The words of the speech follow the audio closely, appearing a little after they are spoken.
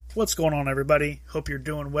What's going on, everybody? Hope you're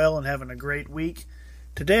doing well and having a great week.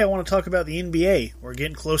 Today I want to talk about the NBA. We're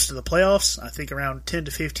getting close to the playoffs. I think around 10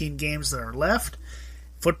 to 15 games that are left.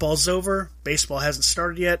 Football's over. Baseball hasn't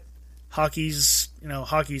started yet. Hockey's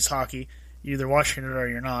hockey. You're either watching it or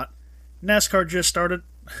you're not. NASCAR just started.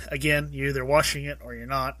 Again, you're either watching it or you're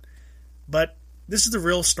not. But this is the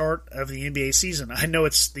real start of the NBA season. I know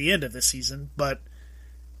it's the end of the season, but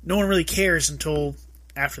no one really cares until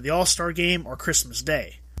after the All-Star game or Christmas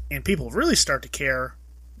Day. And people really start to care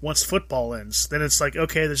once football ends. Then it's like,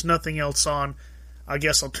 okay, there's nothing else on. I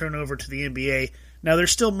guess I'll turn over to the NBA. Now,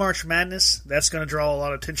 there's still March Madness. That's going to draw a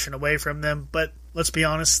lot of attention away from them. But let's be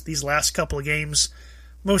honest, these last couple of games,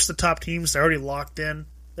 most of the top teams, they're already locked in.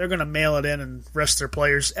 They're going to mail it in and rest their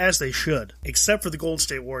players, as they should. Except for the Golden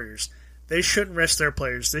State Warriors. They shouldn't rest their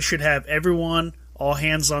players. They should have everyone, all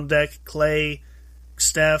hands on deck. Clay,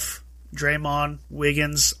 Steph, Draymond,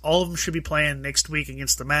 Wiggins, all of them should be playing next week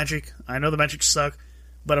against the Magic. I know the Magic suck,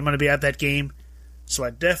 but I'm going to be at that game, so I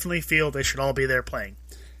definitely feel they should all be there playing.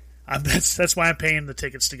 That's why I'm paying the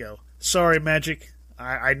tickets to go. Sorry, Magic.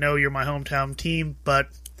 I know you're my hometown team, but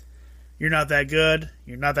you're not that good.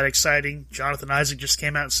 You're not that exciting. Jonathan Isaac just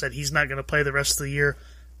came out and said he's not going to play the rest of the year.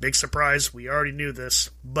 Big surprise. We already knew this.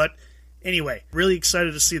 But anyway, really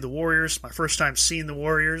excited to see the Warriors. My first time seeing the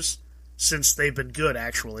Warriors since they've been good,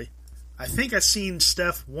 actually. I think I've seen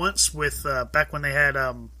Steph once with back when they had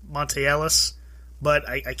Monte Ellis, but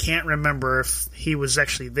I can't remember if he was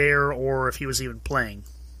actually there or if he was even playing.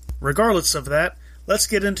 Regardless of that, let's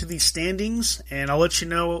get into these standings, and I'll let you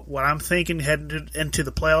know what I'm thinking heading into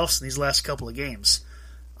the playoffs in these last couple of games.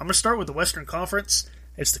 I'm going to start with the Western Conference.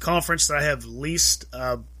 It's the conference that I have least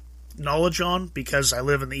knowledge on because I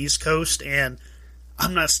live in the East Coast, and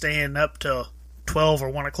I'm not staying up till 12 or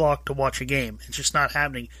 1 o'clock to watch a game. It's just not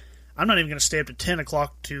happening. I'm not even going to stay up to 10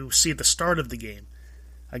 o'clock to see the start of the game.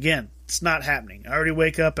 Again, it's not happening. I already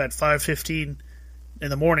wake up at 5:15 in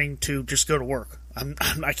the morning to just go to work.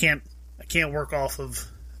 I can't work off of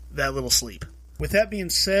that little sleep. With that being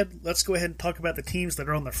said, let's go ahead and talk about the teams that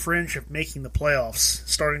are on the fringe of making the playoffs,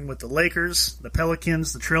 starting with the Lakers, the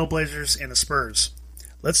Pelicans, the Trailblazers, and the Spurs.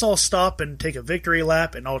 Let's all stop and take a victory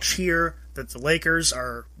lap and all cheer that the Lakers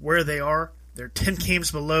are where they are. They're 10 games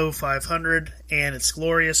below 500, and it's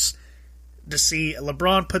glorious to see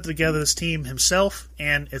LeBron put together this team himself,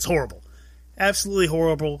 and it's horrible. Absolutely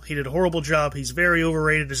horrible. He did a horrible job. He's very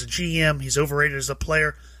overrated as a GM. He's overrated as a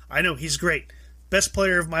player. I know, he's great. Best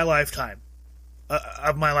player of my lifetime.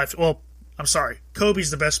 Well, I'm sorry.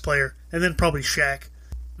 Kobe's the best player, and then probably Shaq.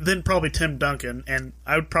 Then probably Tim Duncan, and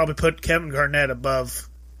I would probably put Kevin Garnett above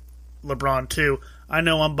LeBron, too. I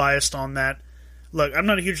know I'm biased on that. Look, I'm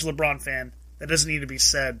not a huge LeBron fan. That doesn't need to be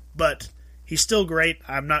said, but he's still great.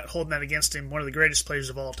 I'm not holding that against him. One of the greatest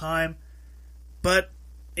players of all time. But,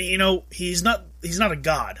 you know, he's not a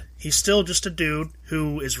god. He's still just a dude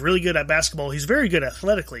who is really good at basketball. He's very good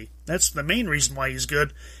athletically. That's the main reason why he's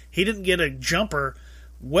good. He didn't get a jumper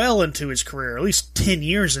well into his career, at least 10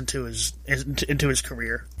 years into his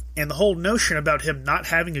career. And the whole notion about him not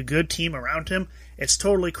having a good team around him, it's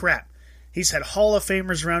totally crap. He's had Hall of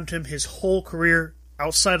Famers around him his whole career,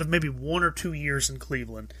 outside of maybe 1 or 2 years in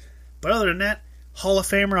Cleveland. But other than that, Hall of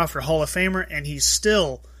Famer after Hall of Famer, and he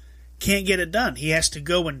still can't get it done. He has to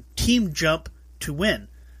go and team jump to win.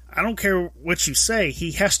 I don't care what you say,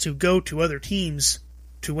 he has to go to other teams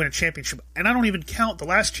to win a championship. And I don't even count the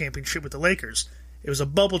last championship with the Lakers. It was a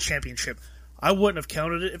bubble championship. I wouldn't have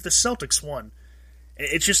counted it if the Celtics won.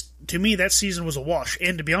 It's just, to me, that season was a wash.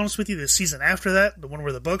 And to be honest with you, the season after that, the one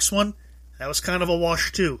where the Bucks won, that was kind of a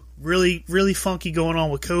wash too. Really, really funky going on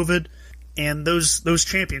with COVID. And those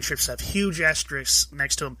championships have huge asterisks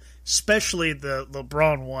next to them. Especially the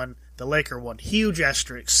LeBron one, the Laker one. Huge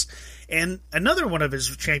asterisks. And another one of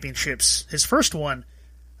his championships, his first one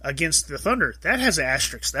against the Thunder, that has an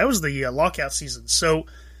asterisk. That was the lockout season. So,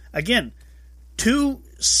 again, 2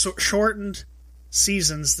 shortened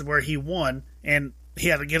seasons where he won, and he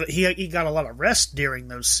got a lot of rest during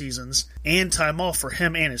those seasons and time off for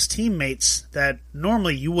him and his teammates that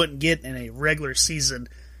normally you wouldn't get in a regular season.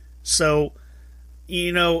 So,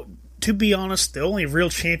 you know, to be honest, the only real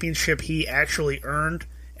championship he actually earned,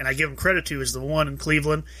 and I give him credit to, is the one in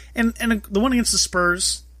Cleveland. And the one against the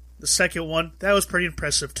Spurs, the second one, that was pretty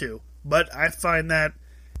impressive too. But I find that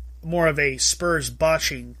more of a Spurs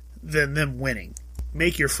botching than them winning.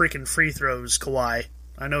 Make your freaking free throws, Kawhi.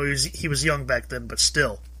 I know he was young back then, but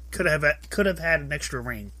still. Could have had an extra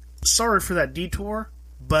ring. Sorry for that detour,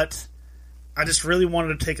 but I just really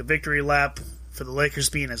wanted to take a victory lap for the Lakers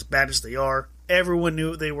being as bad as they are. Everyone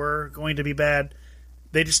knew they were going to be bad.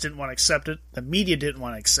 They just didn't want to accept it. The media didn't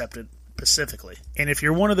want to accept it. specifically. And if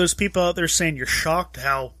you're one of those people out there saying you're shocked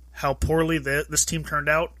how poorly this team turned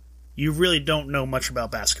out, you really don't know much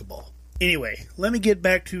about basketball. Anyway, let me get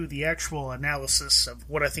back to the actual analysis of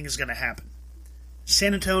what I think is going to happen.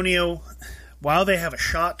 San Antonio, while they have a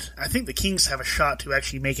shot, I think the Kings have a shot to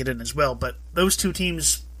actually make it in as well, but those two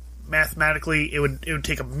teams, mathematically, it would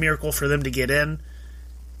take a miracle for them to get in,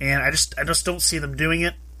 and I just don't see them doing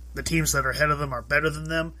it. The teams that are ahead of them are better than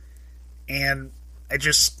them, and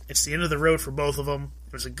it's the end of the road for both of them.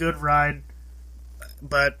 It was a good ride,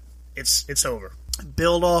 but it's over.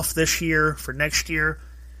 Build off this year for next year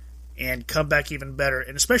and come back even better,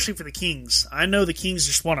 and especially for the Kings. I know the Kings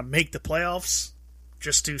just want to make the playoffs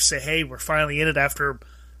just to say, hey, we're finally in it after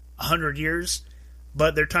 100 years,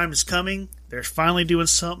 but their time is coming. They're finally doing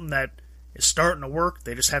something that is starting to work.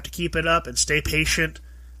 They just have to keep it up and stay patient,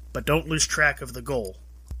 but don't lose track of the goal.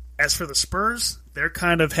 As for the Spurs, they're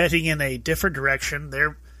kind of heading in a different direction.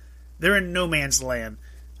 They're in no man's land.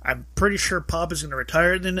 I'm pretty sure Pop is going to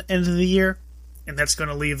retire at the end of the year, and that's going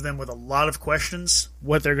to leave them with a lot of questions,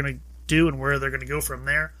 what they're going to do and where they're going to go from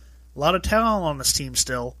there. A lot of talent on this team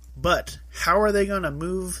still, but how are they going to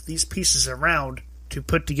move these pieces around to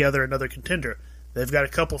put together another contender? They've got a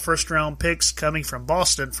couple first-round picks coming from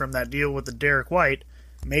Boston from that deal with the Derek White.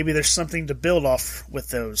 Maybe there's something to build off with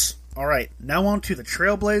those. All right, now on to the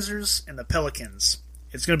Trailblazers and the Pelicans.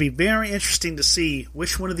 It's going to be very interesting to see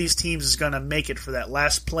which one of these teams is going to make it for that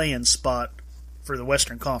last play-in spot for the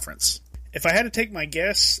Western Conference. If I had to take my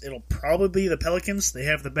guess, it'll probably be the Pelicans. They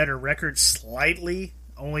have the better record slightly,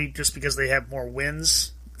 only just because they have more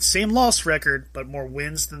wins. Same loss record, but more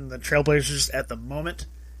wins than the Trailblazers at the moment.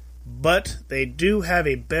 But they do have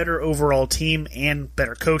a better overall team and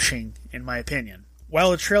better coaching, in my opinion.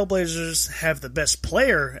 While the Trailblazers have the best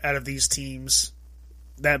player out of these teams,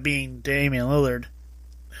 that being Damian Lillard,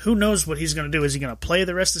 who knows what he's going to do? Is he going to play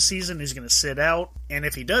the rest of the season? Is he going to sit out? And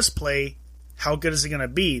if he does play, how good is he going to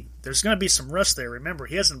be? There's going to be some rust there. Remember,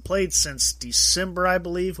 he hasn't played since December, I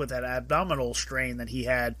believe, with that abdominal strain that he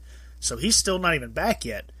had. So he's still not even back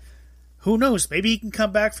yet. Who knows? Maybe he can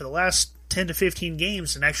come back for the last 10 to 15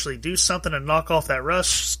 games and actually do something and knock off that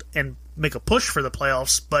rust and make a push for the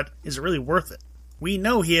playoffs, but is it really worth it? We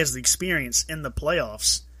know he has the experience in the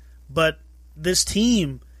playoffs, but this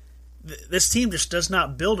team just does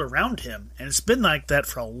not build around him, and it's been like that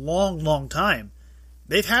for a long, long time.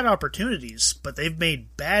 They've had opportunities, but they've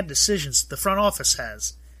made bad decisions. The front office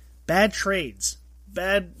has. Bad trades,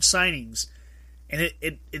 bad signings, and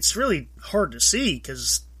it's really hard to see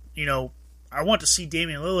because, I want to see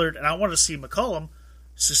Damian Lillard and I want to see McCollum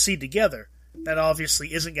succeed together. That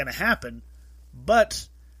obviously isn't going to happen, but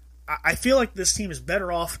I feel like this team is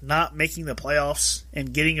better off not making the playoffs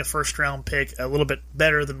and getting a first-round pick a little bit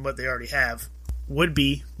better than what they already have would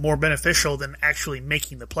be more beneficial than actually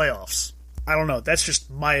making the playoffs. I don't know. That's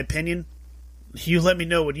just my opinion. You let me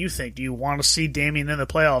know what you think. Do you want to see Damian in the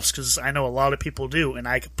playoffs? Because I know a lot of people do, and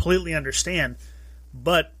I completely understand.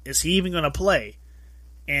 But is he even going to play?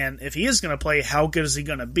 And if he is going to play, how good is he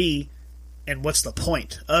going to be? And what's the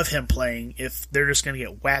point of him playing if they're just going to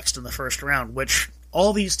get waxed in the first round, which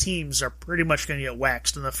all these teams are pretty much going to get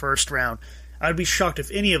waxed in the first round. I'd be shocked if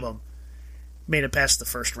any of them made it past the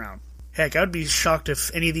first round. Heck, I'd be shocked if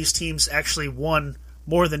any of these teams actually won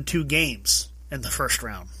more than 2 games in the first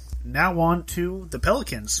round. Now on to the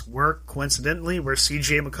Pelicans, where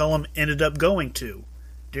CJ McCollum ended up going to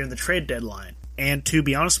during the trade deadline. And to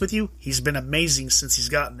be honest with you, he's been amazing since he's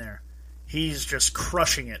gotten there. He's just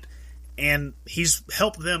crushing it. And he's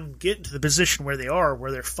helped them get into the position where they are,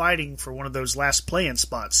 where they're fighting for one of those last play-in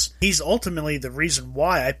spots. He's ultimately the reason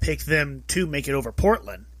why I picked them to make it over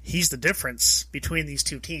Portland. He's the difference between these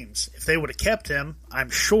two teams. If they would have kept him, I'm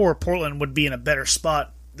sure Portland would be in a better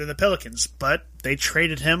spot than the Pelicans. But they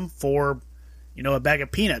traded him for, a bag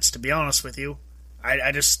of peanuts, to be honest with you.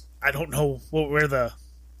 I don't know where the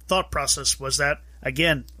thought process was at.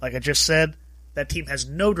 Again, like I just said, that team has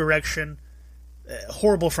no direction.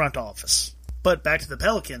 Horrible front office. But back to the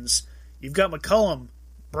Pelicans, you've got McCollum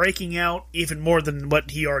breaking out even more than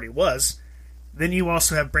what he already was. Then you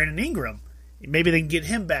also have Brandon Ingram. Maybe they can get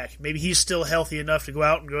him back. Maybe he's still healthy enough to go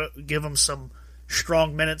out and give him some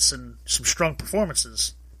strong minutes and some strong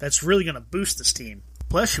performances. That's really going to boost this team.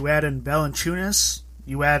 Plus, you add in Valanciunas,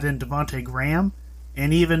 you add in Devontae Graham,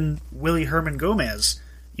 and even Willie Herman Gomez.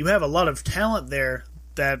 You have a lot of talent there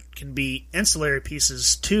that can be ancillary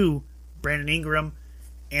pieces to Brandon Ingram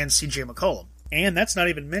and CJ McCollum. And that's not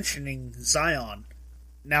even mentioning Zion.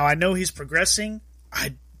 Now, I know he's progressing.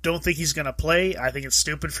 I don't think he's going to play. I think it's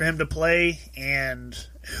stupid for him to play, and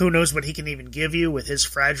who knows what he can even give you with his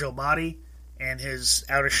fragile body and his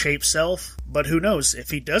out-of-shape self. But who knows,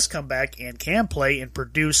 if he does come back and can play and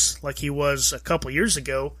produce like he was a couple years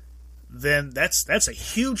ago, then that's a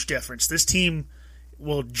huge difference. This team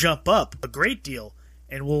will jump up a great deal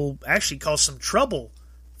and will actually cause some trouble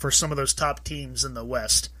for some of those top teams in the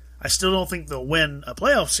West. I still don't think they'll win a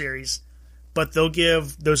playoff series, but they'll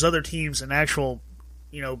give those other teams an actual,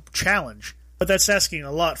 challenge. But that's asking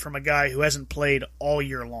a lot from a guy who hasn't played all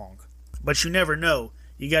year long. But you never know.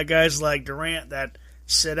 You got guys like Durant that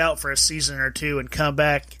sit out for a season or two and come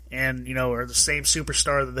back and, are the same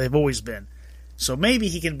superstar that they've always been. So maybe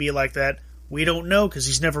he can be like that. We don't know because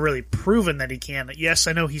he's never really proven that he can. Yes,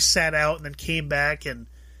 I know he sat out and then came back and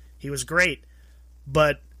he was great.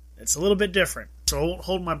 But it's a little bit different. So I won't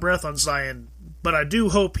hold my breath on Zion. But I do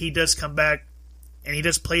hope he does come back and he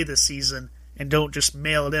does play this season and don't just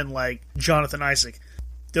mail it in like Jonathan Isaac.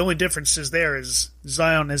 The only difference is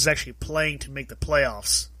Zion is actually playing to make the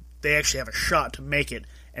playoffs. They actually have a shot to make it.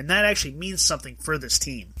 And that actually means something for this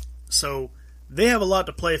team. So they have a lot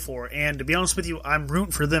to play for, and to be honest with you, I'm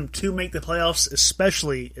rooting for them to make the playoffs,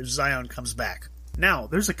 especially if Zion comes back. Now,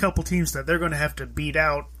 there's a couple teams that they're going to have to beat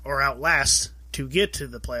out or outlast to get to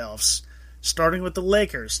the playoffs, starting with the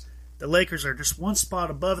Lakers. The Lakers are just one spot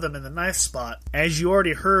above them in the 9th spot. As you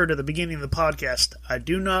already heard at the beginning of the podcast, I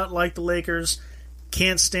do not like the Lakers,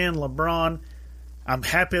 can't stand LeBron. I'm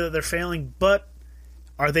happy that they're failing, but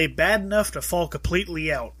are they bad enough to fall completely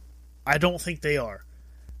out? I don't think they are.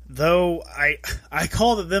 Though I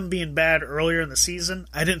called them being bad earlier in the season,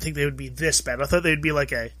 I didn't think they would be this bad. I thought they'd be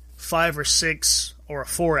like a 5 or 6 or a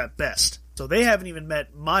 4 at best. So they haven't even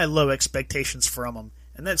met my low expectations from them,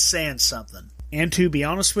 and that's saying something. And to be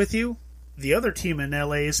honest with you, the other team in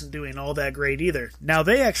LA isn't doing all that great either. Now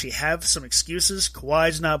they actually have some excuses.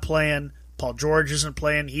 Kawhi's not playing. Paul George isn't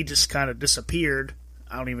playing. He just kind of disappeared.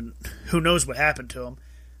 Who knows what happened to him.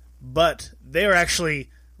 But they're actually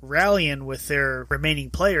rallying with their remaining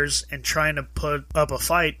players and trying to put up a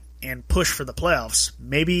fight and push for the playoffs.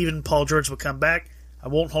 Maybe even Paul George will come back. I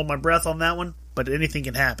won't hold my breath on that one, but anything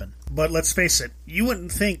can happen. But let's face it, you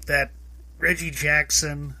wouldn't think that Reggie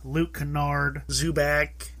Jackson, Luke Kennard,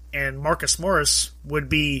 Zubac, and Marcus Morris would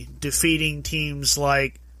be defeating teams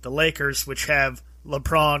like the Lakers, which have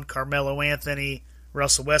LeBron, Carmelo Anthony,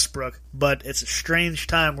 Russell Westbrook, but it's a strange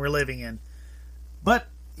time we're living in. But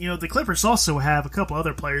the Clippers also have a couple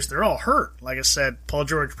other players. They're all hurt, like I said, Paul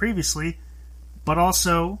George previously, but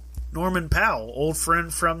also Norman Powell, old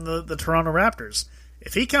friend from the Toronto Raptors.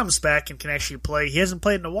 If he comes back and can actually play, he hasn't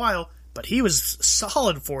played in a while, but he was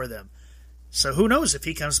solid for them. So who knows if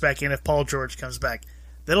he comes back in, if Paul George comes back.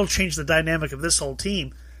 That'll change the dynamic of this whole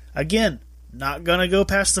team. Again, not going to go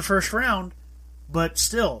past the first round, but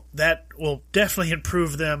still, that will definitely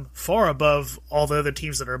improve them far above all the other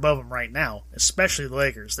teams that are above them right now, especially the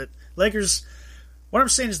Lakers. What I'm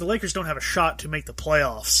saying is the Lakers don't have a shot to make the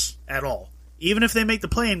playoffs at all. Even if they make the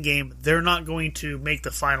play-in game, they're not going to make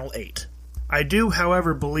the final 8. I do,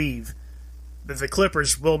 however, believe that the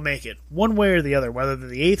Clippers will make it, one way or the other, whether they're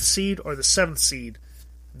the 8th seed or the 7th seed.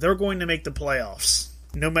 They're going to make the playoffs,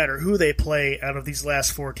 no matter who they play out of these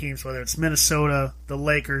last 4 teams, whether it's Minnesota, the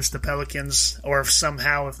Lakers, the Pelicans, or if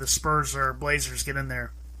the Spurs or Blazers get in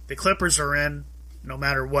there. The Clippers are in no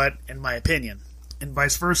matter what, in my opinion. And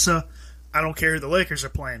vice versa, I don't care who the Lakers are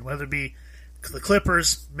playing, whether it be the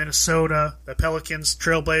Clippers, Minnesota, the Pelicans,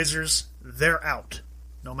 Trailblazers, they're out,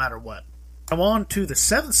 no matter what. I'm on to the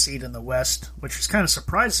 7th seed in the West, which is kind of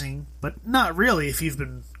surprising, but not really if you've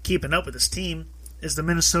been keeping up with this team, is the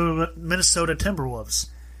Minnesota Timberwolves.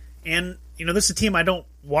 And, this is a team I don't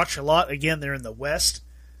watch a lot. Again, they're in the West.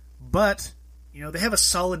 But, they have a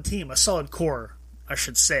solid team, a solid core, I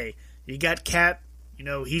should say. You got Cat,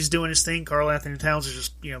 he's doing his thing. Karl Anthony Towns is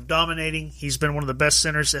just, dominating. He's been one of the best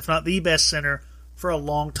centers, if not the best center, for a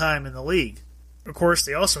long time in the league. Of course,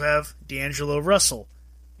 they also have D'Angelo Russell.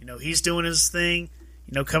 He's doing his thing.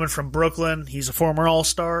 Coming from Brooklyn, he's a former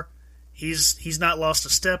All-Star. He's not lost a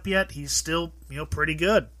step yet. He's still, pretty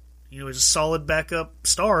good. He's a solid backup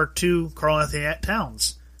star to Karl Anthony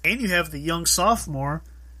Towns. And you have the young sophomore,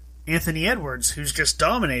 Anthony Edwards, who's just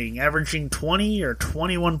dominating, averaging 20 or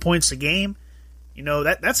 21 points a game.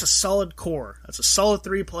 That's a solid core. That's a solid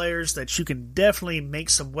 3 players that you can definitely make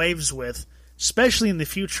some waves with, especially in the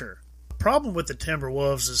future. The problem with the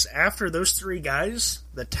Timberwolves is after those 3 guys,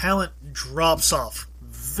 the talent drops off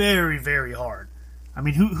very, very hard.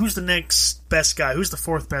 Who's the next best guy? Who's the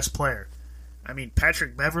 4th best player?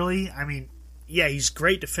 Patrick Beverley? Yeah, he's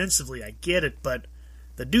great defensively, I get it, but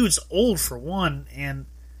the dude's old for one, and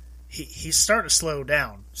he's starting to slow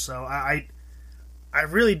down. So I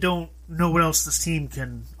really don't know what else this team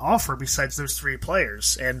can offer besides those 3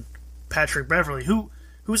 players. And Patrick Beverley,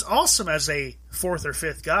 who's awesome as a fourth or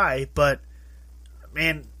fifth guy, but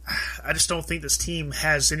man, I just don't think this team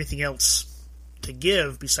has anything else to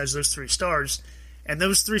give besides those 3 stars. And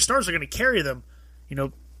those 3 stars are going to carry them,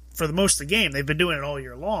 for the most of the game. They've been doing it all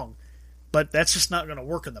year long. But that's just not going to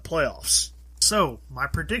work in the playoffs. So, my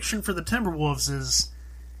prediction for the Timberwolves is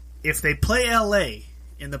if they play LA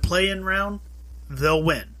in the play-in round, they'll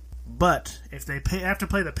win. But if they have to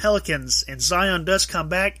play the Pelicans and Zion does come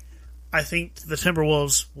back, I think the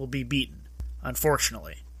Timberwolves will be beaten,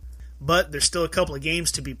 unfortunately. But there's still a couple of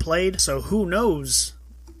games to be played, so who knows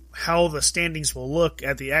how the standings will look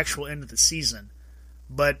at the actual end of the season.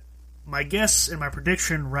 But my guess and my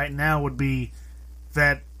prediction right now would be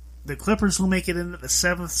that the Clippers will make it in at the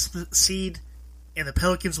 7th seed, and the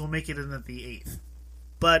Pelicans will make it in at the 8th.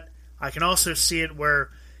 But I can also see it where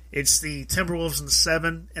it's the Timberwolves in the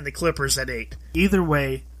 7 and the Clippers at 8. Either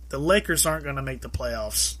way, the Lakers aren't going to make the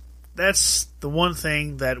playoffs. That's the one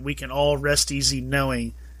thing that we can all rest easy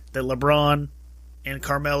knowing, that LeBron and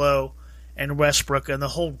Carmelo and Westbrook and the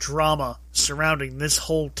whole drama surrounding this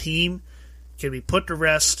whole team can be put to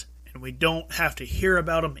rest, and we don't have to hear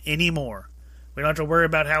about them anymore. We don't have to worry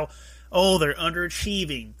about how, they're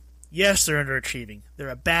underachieving. Yes, they're underachieving. They're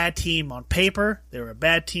a bad team on paper. They were a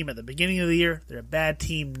bad team at the beginning of the year. They're a bad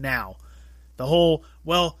team now. The whole,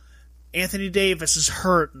 Anthony Davis is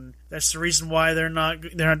hurt, and that's the reason why they're not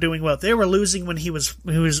doing well. They were losing when he was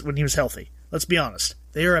healthy. Let's be honest.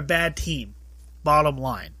 They are a bad team. Bottom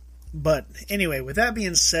line. But anyway, with that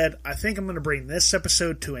being said, I think I'm going to bring this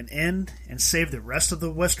episode to an end and save the rest of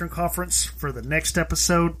the Western Conference for the next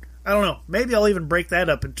episode. I don't know. Maybe I'll even break that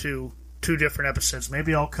up into 2 different episodes.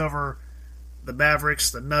 Maybe I'll cover the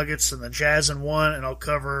Mavericks, the Nuggets, and the Jazz in one, and I'll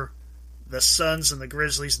cover the Suns and the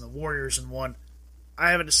Grizzlies and the Warriors in one.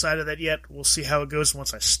 I haven't decided that yet. We'll see how it goes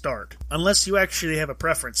once I start. Unless you actually have a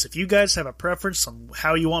preference. If you guys have a preference on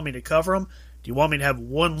how you want me to cover them, do you want me to have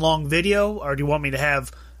one long video, or do you want me to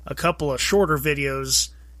have a couple of shorter videos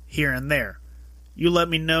here and there? You let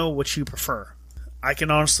me know what you prefer. I can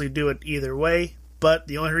honestly do it either way, but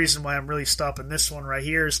the only reason why I'm really stopping this one right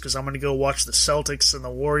here is because I'm going to go watch the Celtics and the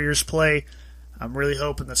Warriors play. I'm really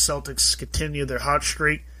hoping the Celtics continue their hot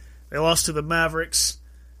streak. They lost to the Mavericks,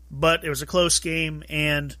 but it was a close game,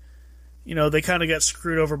 and they kind of got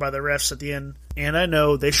screwed over by the refs at the end. And I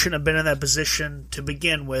know they shouldn't have been in that position to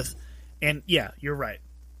begin with. And yeah, you're right.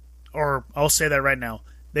 Or I'll say that right now.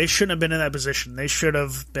 They shouldn't have been in that position. They should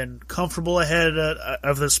have been comfortable ahead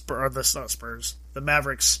of the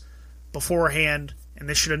Mavericks beforehand, and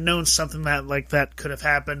they should have known something like that could have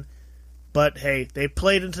happened. But hey, they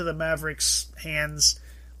played into the Mavericks' hands.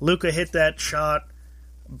 Luka hit that shot.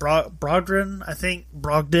 Brogdon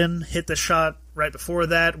hit the shot right before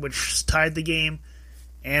that, which tied the game.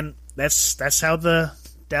 And that's how the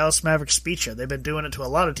Dallas Mavericks beat you. They've been doing it to a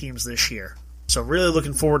lot of teams this year. So really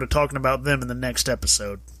looking forward to talking about them in the next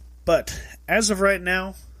episode. But as of right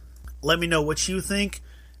now, let me know what you think.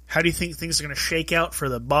 How do you think things are going to shake out for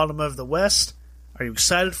the bottom of the West? Are you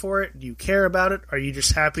excited for it? Do you care about it? Are you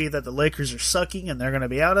just happy that the Lakers are sucking and they're going to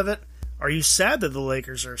be out of it? Are you sad that the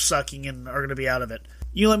Lakers are sucking and are going to be out of it?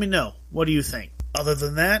 You let me know. What do you think? Other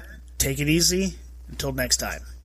than that, take it easy. Until next time.